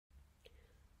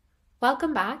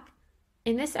Welcome back.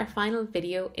 In this, our final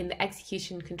video in the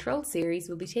execution control series,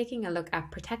 we'll be taking a look at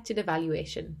protected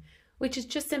evaluation, which is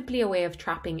just simply a way of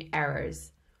trapping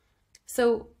errors.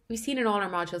 So we've seen in all our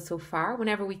modules so far,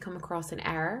 whenever we come across an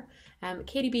error,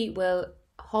 KDB will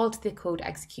halt the code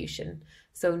execution,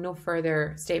 so no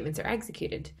further statements are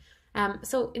executed.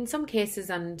 So in some cases,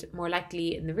 and more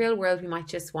likely in the real world, we might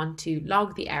just want to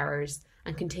log the errors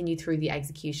and continue through the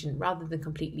execution rather than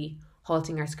completely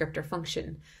halting our script or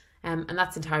function. And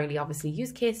that's entirely obviously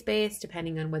use case based,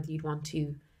 depending on whether you'd want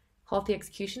to halt the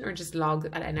execution or just log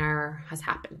that an error has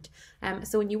happened.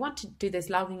 So when you want to do this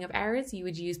logging of errors, you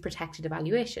would use protected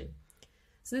evaluation.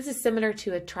 So this is similar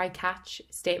to a try-catch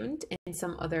statement in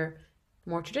some other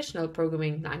more traditional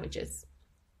programming languages.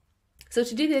 So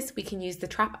to do this, we can use the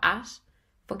trap at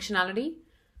functionality,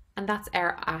 and that's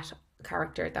our at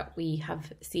character that we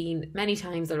have seen many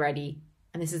times already,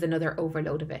 and this is another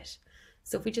overload of it.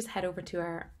 So if we just head over to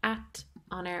our at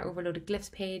on our overloaded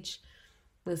glyphs page,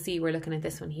 we'll see we're looking at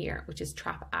this one here, which is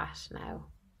trap at now.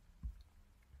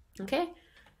 Okay,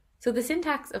 so the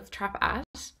syntax of trap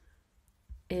at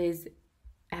is,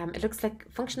 it looks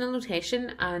like functional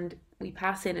notation, and we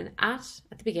pass in an at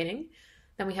the beginning.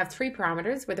 Then we have three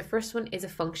parameters, where the first one is a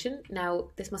function. Now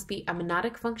this must be a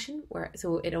monadic function,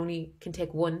 so it only can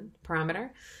take one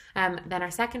parameter. Then our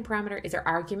second parameter is our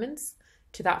arguments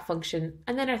to that function,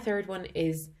 and then our third one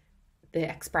is the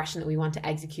expression that we want to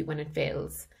execute when it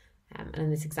fails. And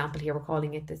in this example here, we're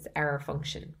calling it this error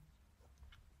function.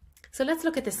 So let's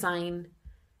look at the sign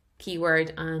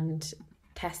keyword and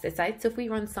test this out. So if we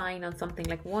run sign on something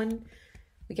like 1,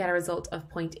 we get a result of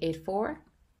 0.84.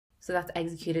 So that's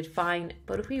executed fine.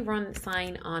 But if we run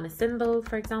sign on a symbol,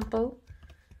 for example,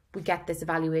 we get this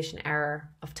evaluation error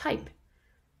of type.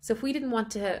 So if we didn't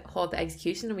want to halt the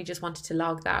execution and we just wanted to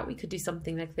log that, we could do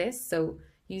something like this. So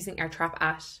using our trap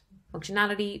at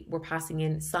functionality, we're passing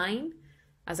in sign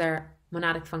as our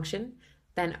monadic function,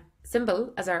 then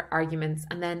symbol as our arguments,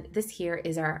 and then this here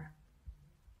is our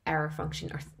error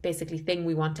function, or basically thing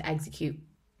we want to execute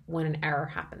when an error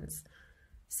happens.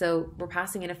 So we're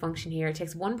passing in a function here. It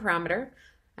takes one parameter.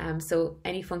 So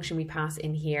any function we pass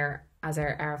in here as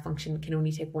our error function can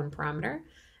only take one parameter.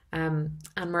 And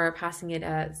we're passing it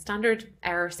a standard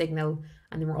error signal,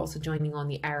 and then we're also joining on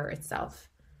the error itself.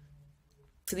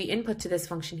 So the input to this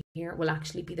function here will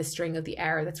actually be the string of the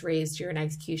error that's raised during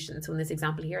execution. So in this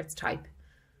example here, it's type.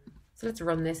 So let's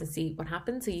run this and see what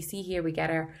happens. So you see here we get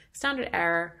our standard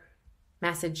error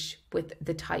message with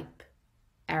the type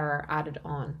error added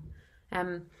on.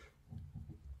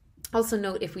 Also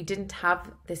note, if we didn't have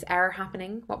this error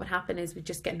happening, what would happen is we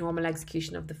just get normal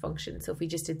execution of the function. So if we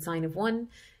just did sign of 1,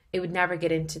 it would never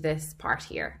get into this part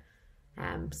here.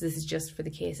 So this is just for the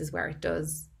cases where it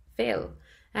does fail.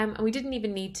 And we didn't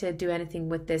even need to do anything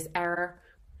with this error.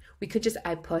 We could just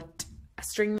output a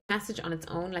string message on its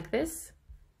own like this.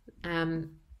 So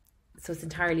it's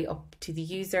entirely up to the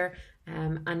user,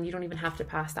 and you don't even have to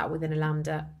pass that within a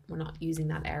lambda. We're not using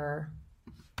that error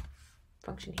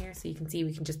function here, so you can see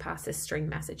we can just pass this string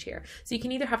message here. So you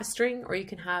can either have a string, or you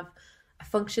can have a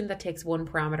function that takes one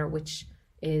parameter, which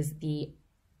is the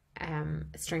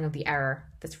string of the error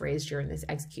that's raised during this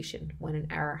execution when an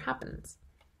error happens.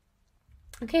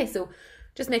 Okay, so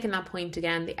just making that point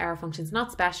again, the error function is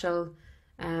not special,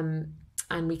 and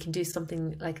we can do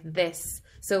something like this.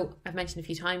 So I've mentioned a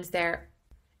few times there,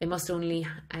 it must only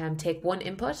take one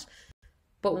input,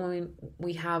 but when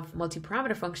we have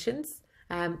multi-parameter functions,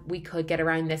 we could get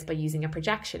around this by using a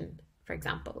projection, for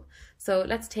example. So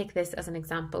let's take this as an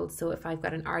example. So if I've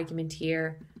got an argument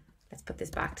here, let's put this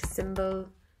back to symbol,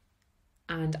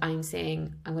 and I'm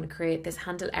saying I'm going to create this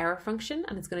handle error function,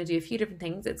 and it's going to do a few different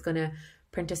things. It's going to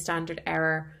print a standard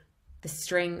error, the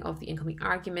string of the incoming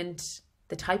argument,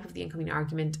 the type of the incoming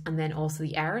argument, and then also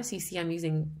the error. So you see I'm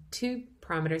using two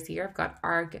parameters here. I've got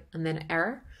arg and then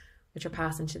error, which are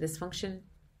passed into this function.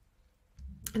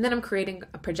 And then I'm creating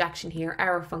a projection here,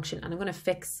 error function, and I'm going to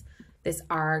fix this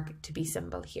arg to be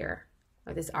symbol here,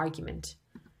 or this argument.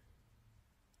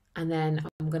 And then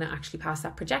I'm going to actually pass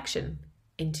that projection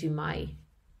into my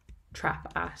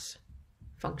trap at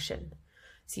function.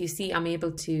 So you see I'm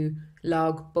able to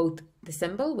log both the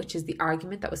symbol, which is the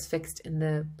argument that was fixed in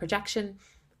the projection,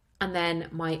 and then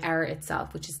my error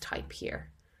itself, which is type here.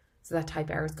 So that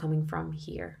type error is coming from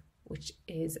here, which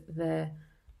is the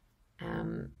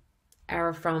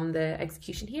error from the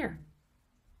execution here.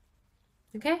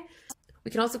 Okay,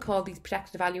 we can also call these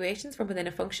protected evaluations from within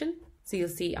a function. So you'll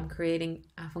see I'm creating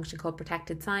a function called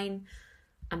protected sign,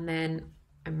 and then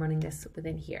I'm running this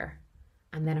within here.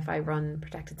 And then if I run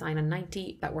protected sign on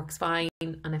 90, that works fine.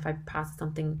 And if I pass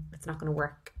something that's not going to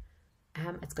work,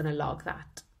 it's going to log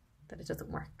that that it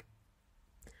doesn't work.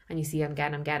 And you see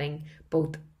again, I'm getting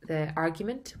both the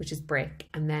argument, which is break,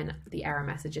 and then the error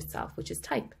message itself, which is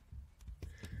type.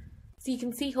 So you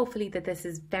can see hopefully that this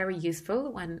is very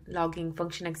useful when logging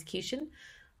function execution,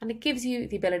 and it gives you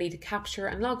the ability to capture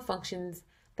and log functions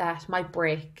that might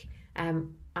break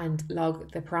and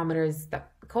log the parameters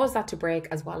that cause that to break,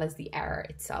 as well as the error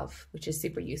itself, which is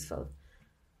super useful.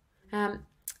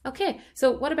 Okay,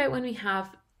 so what about when we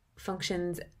have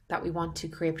functions that we want to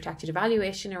create protected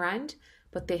evaluation around,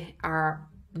 but they are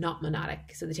not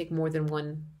monadic, so they take more than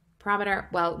one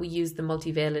parameter? Well, we use the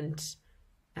multivalent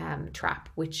trap,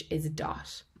 which is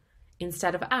dot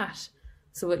instead of at.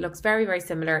 So it looks very, very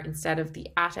similar. Instead of the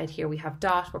at out here, we have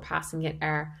dot. We're passing it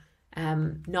our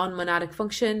non-monadic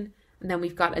function, and then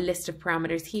we've got a list of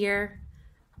parameters here,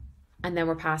 and then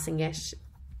we're passing it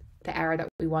the error that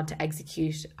we want to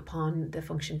execute upon the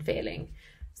function failing.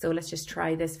 So let's just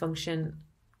try this function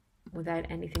without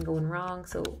anything going wrong.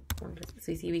 So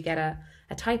you see we get a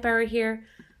type error here.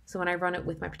 So when I run it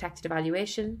with my protected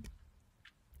evaluation,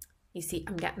 you see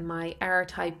I'm getting my error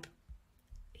type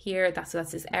here. So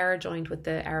that's this error joined with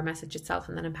the error message itself,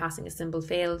 and then I'm passing a symbol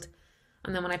failed.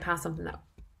 And then when I pass something that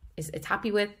it's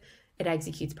happy with, it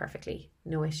executes perfectly,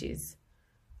 no issues.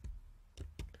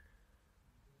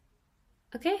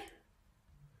 Okay.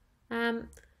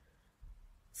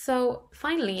 So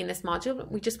finally in this module,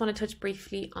 we just want to touch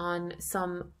briefly on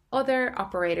some other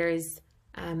operators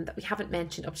that we haven't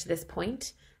mentioned up to this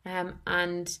point.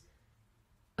 And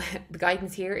the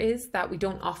guidance here is that we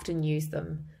don't often use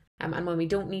them. And when we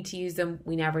don't need to use them,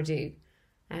 we never do.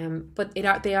 But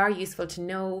they are useful to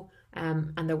know,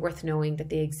 and they're worth knowing that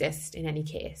they exist in any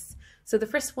case. So the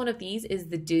first one of these is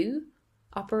the do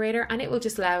operator, and it will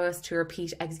just allow us to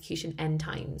repeat execution n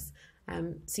times.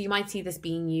 So you might see this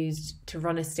being used to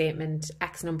run a statement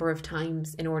X number of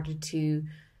times in order to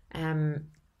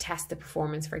test the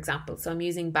performance, for example. So I'm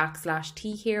using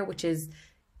 \t here, which is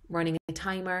running a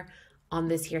timer on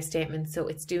this here statement. So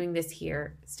it's doing this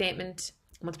here statement,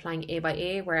 multiplying a by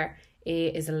a, where a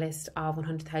is a list of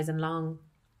 100,000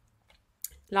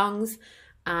 longs,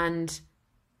 and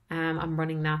I'm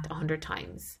running that 100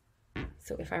 times.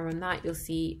 So if I run that, you'll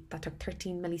see that took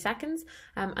 13 milliseconds.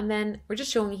 And then we're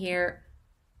just showing here,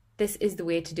 this is the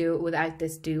way to do it without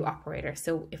this do operator.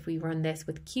 So if we run this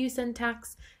with Q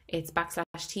syntax, it's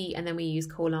 \t, and then we use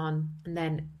colon, and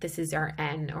then this is our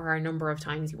n, or our number of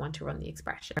times you want to run the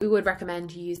expression. We would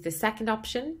recommend you use the second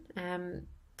option.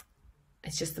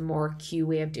 It's just the more Q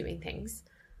way of doing things.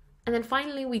 And then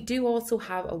finally, we do also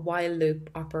have a while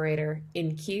loop operator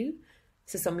in Q.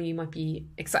 So some of you might be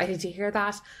excited to hear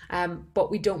that, but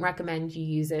we don't recommend you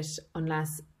use it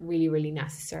unless really, really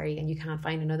necessary and you can't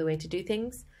find another way to do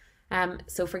things.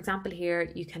 So for example,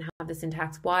 here you can have the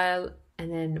syntax while,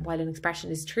 and then while an expression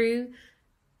is true,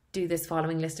 do this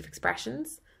following list of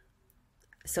expressions.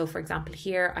 So for example,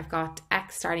 here I've got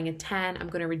X starting at 10. I'm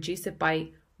going to reduce it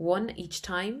by 1 each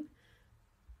time.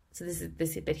 So this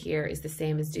bit here is the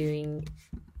same as doing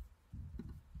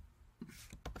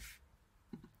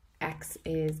X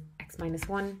is X minus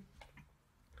 1.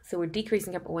 So we're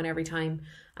decreasing it by 1 every time.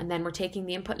 And then we're taking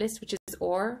the input list, which is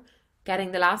OR,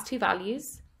 getting the last two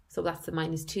values. So that's the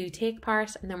 -2 take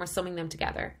part, and then we're summing them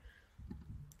together.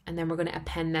 And then we're going to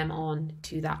append them on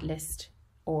to that list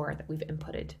OR that we've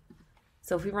inputted.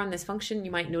 So if we run this function,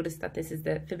 you might notice that this is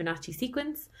the Fibonacci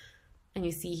sequence. And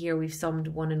you see here we've summed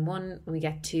 1 and 1, and we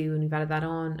get 2, and we've added that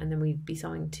on, and then we'd be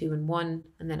summing 2 and 1,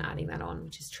 and then adding that on,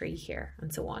 which is 3 here,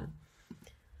 and so on.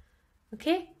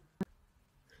 Okay,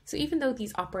 so even though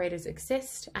these operators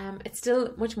exist, it's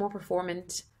still much more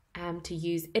performant to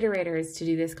use iterators to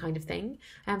do this kind of thing.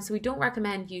 So we don't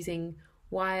recommend using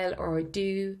while or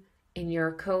do in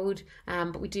your code,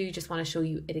 but we do just want to show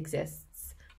you it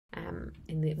exists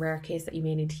in the rare case that you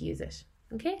may need to use it.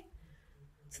 Okay,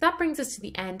 so that brings us to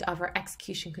the end of our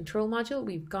execution control module.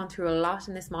 We've gone through a lot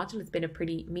in this module. It's been a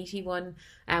pretty meaty one.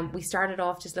 We started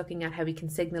off just looking at how we can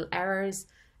signal errors.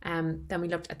 Then we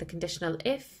looked at the conditional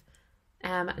if,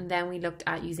 and then we looked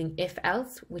at using if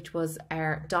else, which was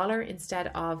our $ instead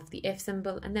of the if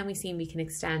symbol, and then we seen we can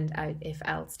extend out if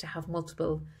else to have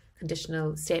multiple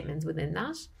conditional statements within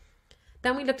that.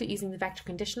 Then we looked at using the vector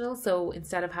conditional, so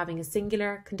instead of having a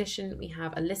singular condition, we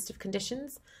have a list of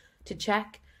conditions to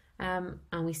check, and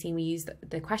we seen we use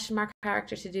the question mark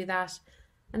character to do that.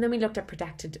 And then we looked at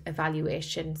protected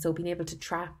evaluation, so being able to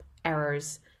trap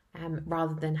errors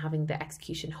rather than having the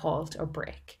execution halt or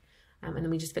break. And then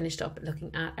we just finished up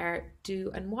looking at our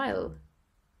do and while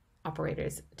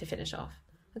operators to finish off.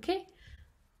 Okay,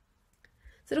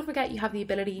 so don't forget you have the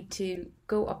ability to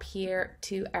go up here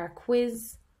to our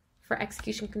quiz for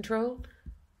execution control,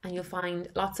 and you'll find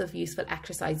lots of useful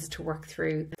exercises to work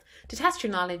through to test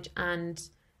your knowledge and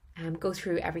go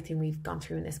through everything we've gone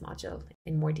through in this module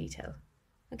in more detail.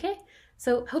 Okay,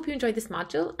 so hope you enjoyed this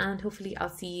module, and hopefully I'll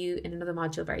see you in another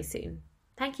module very soon.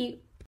 Thank you.